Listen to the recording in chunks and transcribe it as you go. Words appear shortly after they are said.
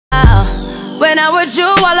When I'm with you,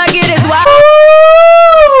 all I get is wow.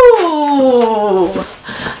 Ooh,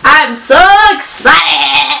 I'm so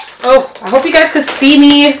excited. Oh, I hope you guys can see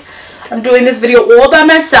me. I'm doing this video all by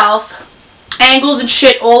myself. Angles and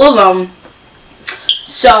shit all alone.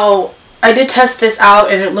 So I did test this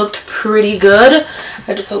out and it looked pretty good.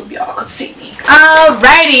 I just hope y'all could see me.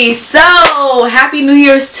 Alrighty, so happy New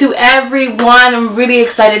Year's to everyone. I'm really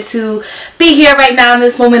excited to be here right now in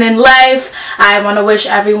this moment in life. I want to wish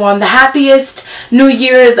everyone the happiest New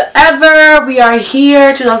Year's ever. We are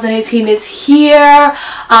here. 2018 is here.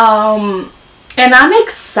 And I'm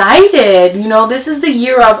excited. You know, this is the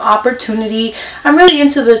year of opportunity. I'm really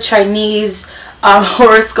into the Chinese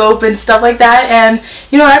horoscope and stuff like that, and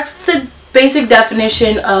you know, that's the basic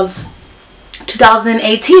definition of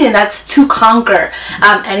 2018, and that's to conquer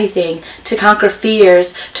anything, to conquer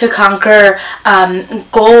fears, to conquer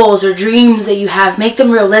goals or dreams that you have. Make them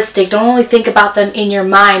realistic. Don't only think about them in your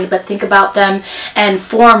mind, but think about them and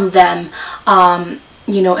form them,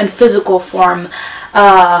 you know, in physical form.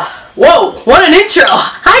 Whoa, what an intro.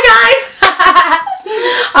 Hi guys.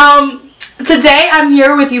 Today I'm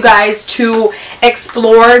here with you guys to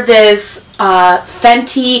explore this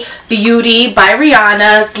Fenty Beauty by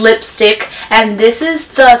Rihanna's lipstick, and this is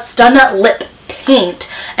the Stunna lip paint.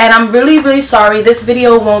 And I'm really sorry, this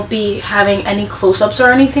video won't be having any close-ups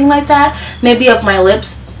or anything like that, maybe of my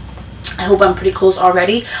lips. I hope I'm pretty close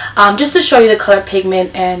already, just to show you the color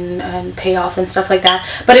pigment and payoff and stuff like that.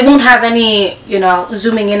 But it won't have any, you know,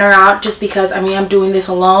 zooming in or out, just because, I mean, I'm doing this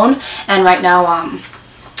alone, and right now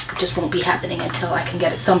just won't be happening until I can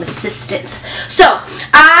get some assistance. So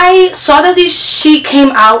I saw that she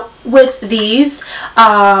came out with these,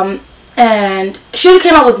 and she only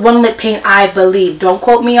came out with one lip paint, I believe. Don't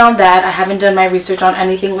quote me on that. I haven't done my research on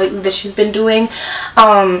anything lately that she's been doing.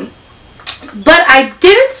 But I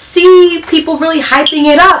didn't see people really hyping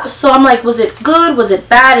it up, so I'm like, was it good, was it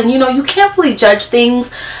bad? And you know, you can't really judge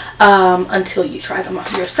things until you try them on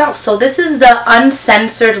yourself. So this is the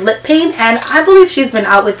Uncensored lip paint, and I believe she's been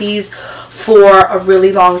out with these for a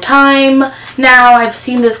really long time now. I've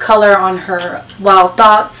seen this color on her Wild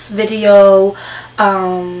Thoughts video,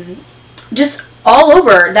 just all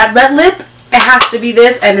over. That red lip, it has to be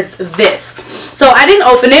this, and it's this. So I didn't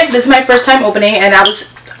open it. This is my first time opening, and I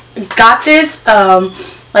got this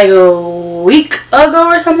like a week ago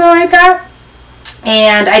or something like that,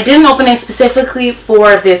 and I didn't open it specifically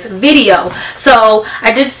for this video. So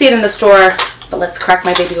I did see it in the store, but let's crack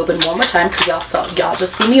my baby open one more time because y'all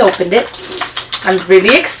just see me opened it. I'm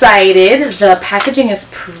really excited. The packaging is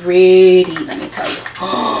pretty, let me tell you.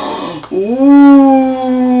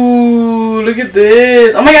 Ooh, look at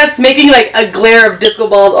this. Oh my god, it's making like a glare of disco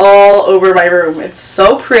balls all over my room. It's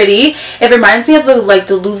so pretty. It reminds me of the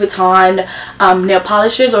Louis Vuitton nail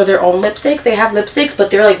polishes, or their own lipsticks. They have lipsticks, but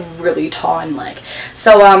they're like really tall and like.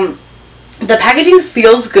 So the packaging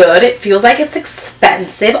feels good. It feels like it's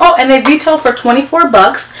expensive. Oh, and they retail for 24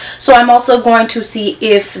 bucks. So I'm also going to see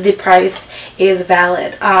if the price is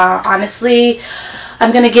valid. Honestly,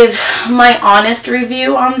 I'm going to give my honest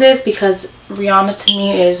review on this because Rihanna to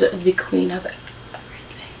me is the queen of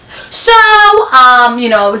everything. So, you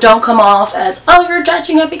know, don't come off as, oh, you're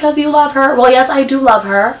judging her because you love her. Well, yes, I do love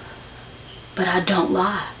her, but I don't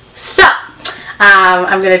lie. So,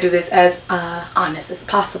 I'm going to do this as honest as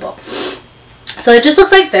possible. So it just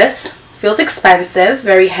looks like this. Feels expensive.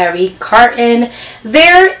 Very heavy. Carton.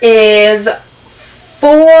 There is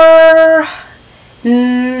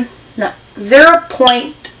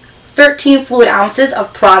 0.13 fluid ounces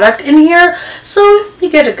of product in here. So you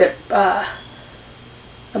get a good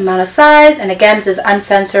amount of size. And again, this is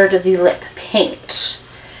Uncensored, the lip paint.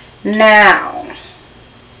 Now,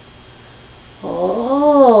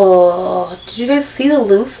 oh, did you guys see the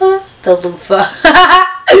loofah? The loofah.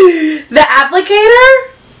 The applicator?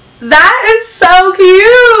 That is so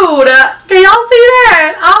cute. Can y'all see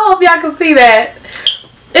that? I hope y'all can see that.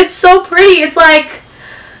 It's so pretty. It's like,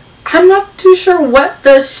 I'm not too sure what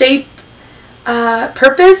the shape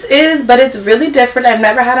purpose is, but it's really different. I've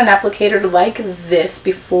never had an applicator like this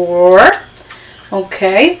before.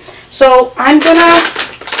 Okay, so I'm gonna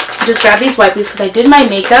just grab these wipes because I did my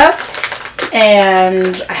makeup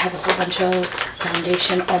and I have a whole bunch of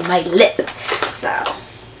foundation on my lip. So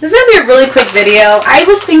this is going to be a really quick video. I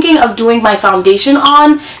was thinking of doing my foundation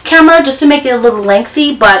on camera just to make it a little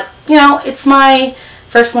lengthy, but you know, it's my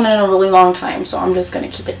first one in a really long time, so I'm just going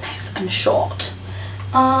to keep it nice and short.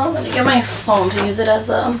 Let me get my phone to use it as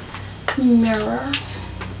a mirror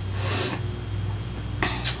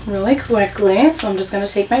really quickly. So I'm just going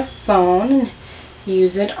to take my phone and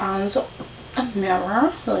use it as a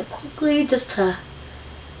mirror really quickly just to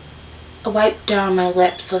wipe down my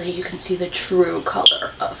lips so that you can see the true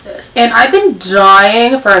color of this. And I've been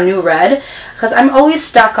dying for a new red because I'm always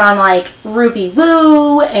stuck on like Ruby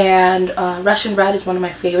Woo, and Russian Red is one of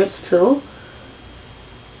my favorites too.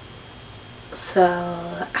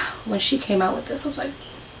 So when she came out with this, I was like,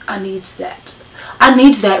 I needs that. I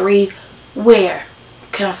needs that, Ree. Where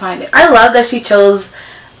can I find it? I love that she chose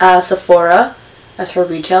Sephora as her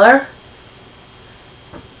retailer.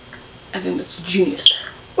 I think that's genius.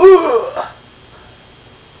 Ugh.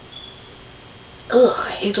 Ugh,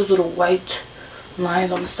 I hate those little white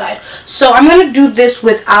lines on the side. So I'm going to do this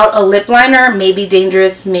without a lip liner. Maybe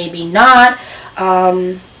dangerous, maybe not.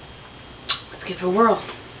 Let's give it a whirl.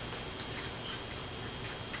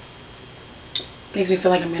 Makes me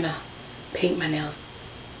feel like I'm going to paint my nails.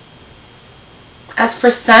 As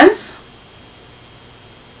for scents,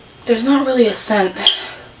 there's not really a scent.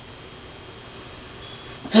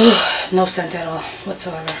 No scent at all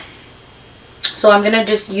whatsoever. So I'm going to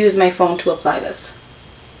just use my phone to apply this.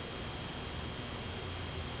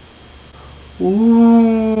 Ooh,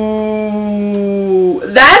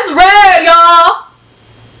 that's red, y'all.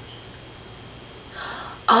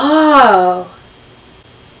 Oh.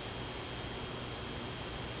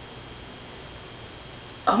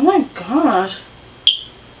 Oh my gosh.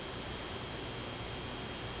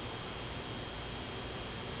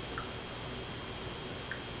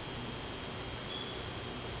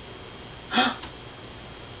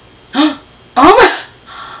 Oh my.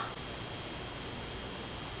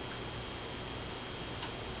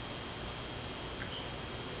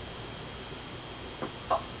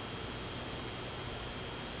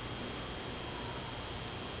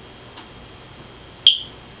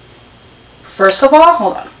 First of all,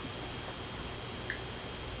 hold on.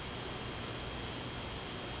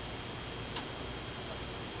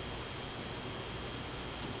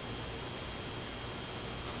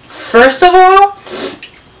 First of all,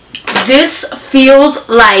 this feels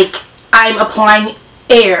like I'm applying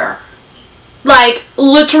air. Like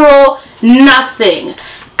literal nothing. And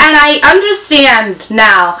I understand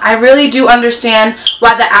now. I really do understand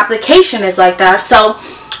why the application is like that. So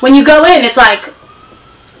when you go in, it's like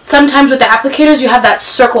sometimes with the applicators you have that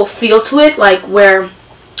circle feel to it, like where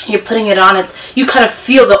you're putting it on, you kind of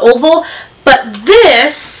feel the oval. But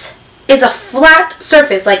this is a flat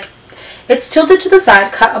surface. Like it's tilted to the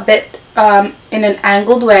side, cut a bit in an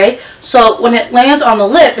angled way, so when it lands on the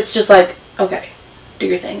lip, it's just like, okay, do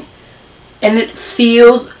your thing. And it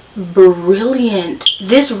feels brilliant.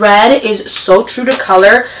 This red is so true to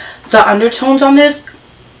color. The undertones on this,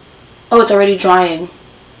 oh, it's already drying.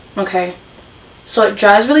 Okay, so it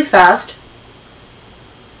dries really fast.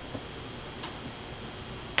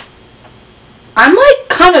 I'm like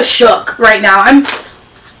kind of shook right now.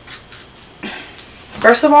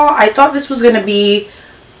 First of all, I thought this was gonna be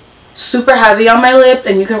super heavy on my lip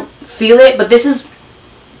and you can feel it, but this is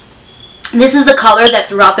the color that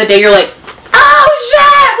throughout the day you're like, oh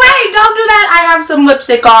shit, wait, don't do that. I have some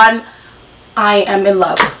lipstick on. I am in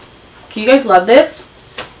love. Do you guys love this?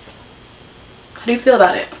 How do you feel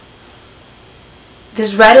about it?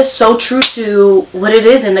 This red is so true to what it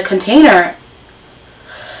is in the container.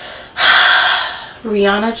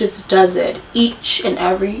 Rihanna just does it each and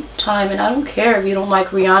every time, and I don't care if you don't like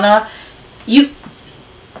Rihanna.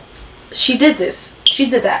 She did this. She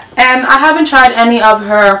did that. And I haven't tried any of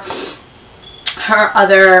her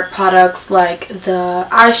other products, like the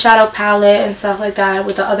eyeshadow palette and stuff like that,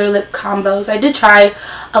 with the other lip combos. I did try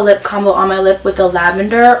a lip combo on my lip with the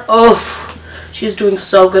lavender. Oh, she's doing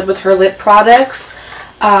so good with her lip products.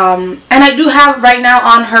 And I do have right now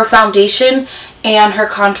on her foundation and her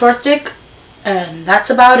contour stick. And that's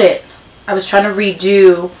about it. I was trying to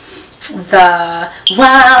redo the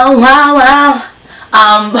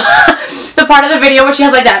the part of the video where she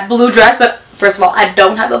has like that blue dress, but first of all, I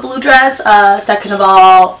don't have a blue dress. Second of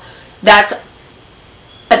all, that's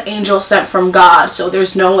an angel sent from God, so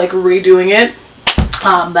there's no like redoing it.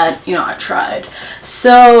 But you know, I tried.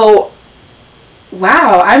 So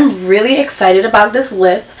wow, I'm really excited about this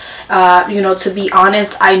lip. You know, to be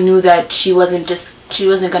honest, I knew that she wasn't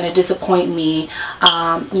going to disappoint me,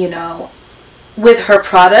 you know, with her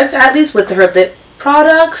product, at least with her lip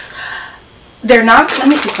products. They're not, let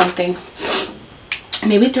me see something.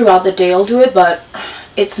 Maybe throughout the day I'll do it, but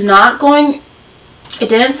it's not going, it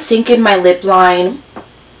didn't sink in my lip line.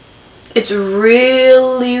 It's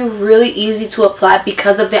really, really easy to apply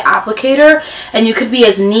because of the applicator, and you could be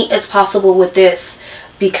as neat as possible with this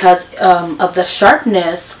because of the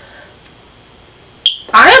sharpness.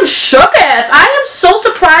 I am shook as. I am so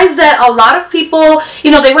surprised that a lot of people,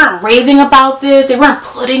 you know, they weren't raving about this. They weren't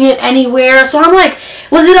putting it anywhere. So I'm like,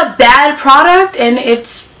 was it a bad product? And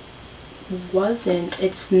it's wasn't.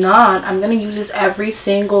 It's not. I'm gonna use this every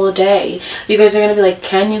single day. You guys are gonna be like,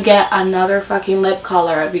 can you get another fucking lip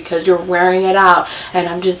color because you're wearing it out? And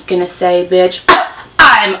I'm just gonna say, bitch,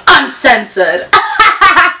 I'm uncensored.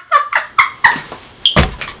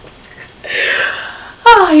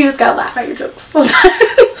 Oh, you just gotta laugh at your jokes sometimes.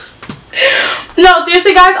 No,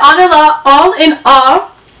 seriously guys, all in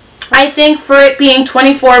all, I think for it being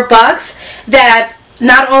 24 bucks, that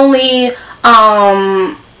not only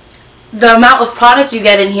the amount of product you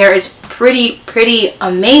get in here is pretty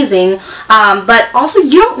amazing, but also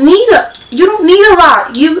you don't need a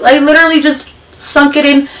lot. I literally just sunk it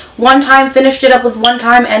in one time, finished it up with one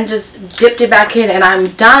time, and just dipped it back in, and I'm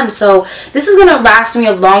done. So this is gonna last me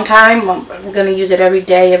a long time. I'm gonna use it every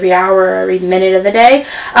day, every hour, every minute of the day.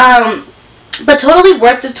 But totally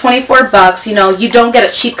worth the 24 bucks. You know, you don't get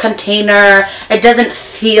a cheap container. It doesn't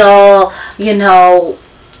feel, you know,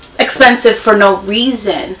 expensive for no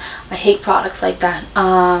reason. I hate products like that.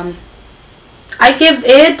 I give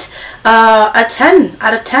it a 10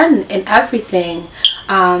 out of 10 in everything.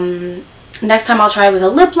 Next time I'll try it with a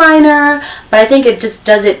lip liner, but I think it just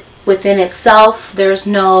does it within itself. There's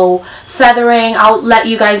no feathering. I'll let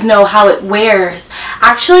you guys know how it wears.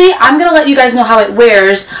 Actually, I'm gonna let you guys know how it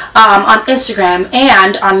wears on Instagram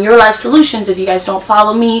and on Your Life Solutions. If you guys don't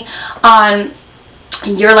follow me on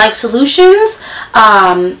Your Life Solutions,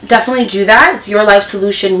 definitely do that. It's Your Life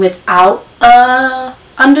Solution without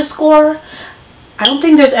underscore. I don't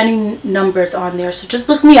think there's any numbers on there, so just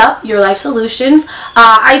look me up, Your Life Solutions.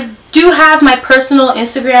 I do have my personal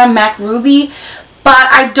Instagram, Mac Ruby, but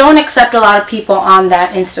I don't accept a lot of people on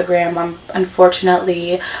that Instagram,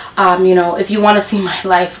 unfortunately. You know, if you want to see my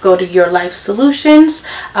life, go to Your Life Solutions.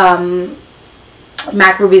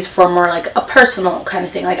 Mac Ruby's for more like a personal kind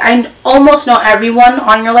of thing. Like, I almost know everyone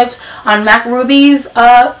on Your Life on Mac Ruby's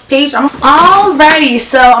page. Alrighty,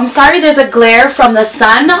 so I'm sorry there's a glare from the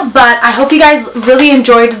sun, but I hope you guys really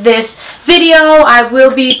enjoyed this video. I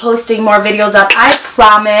will be posting more videos up, I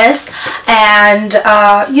promise. And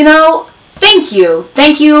you know, thank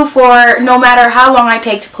you for, no matter how long I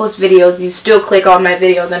take to post videos, you still click on my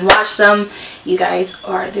videos and watch them. You guys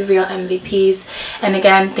are the real MVPs. And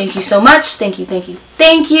again, thank you so much. Thank you.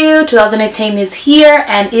 2018 is here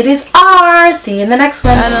and it is ours. See you in the next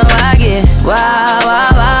one. I know I get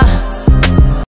wow.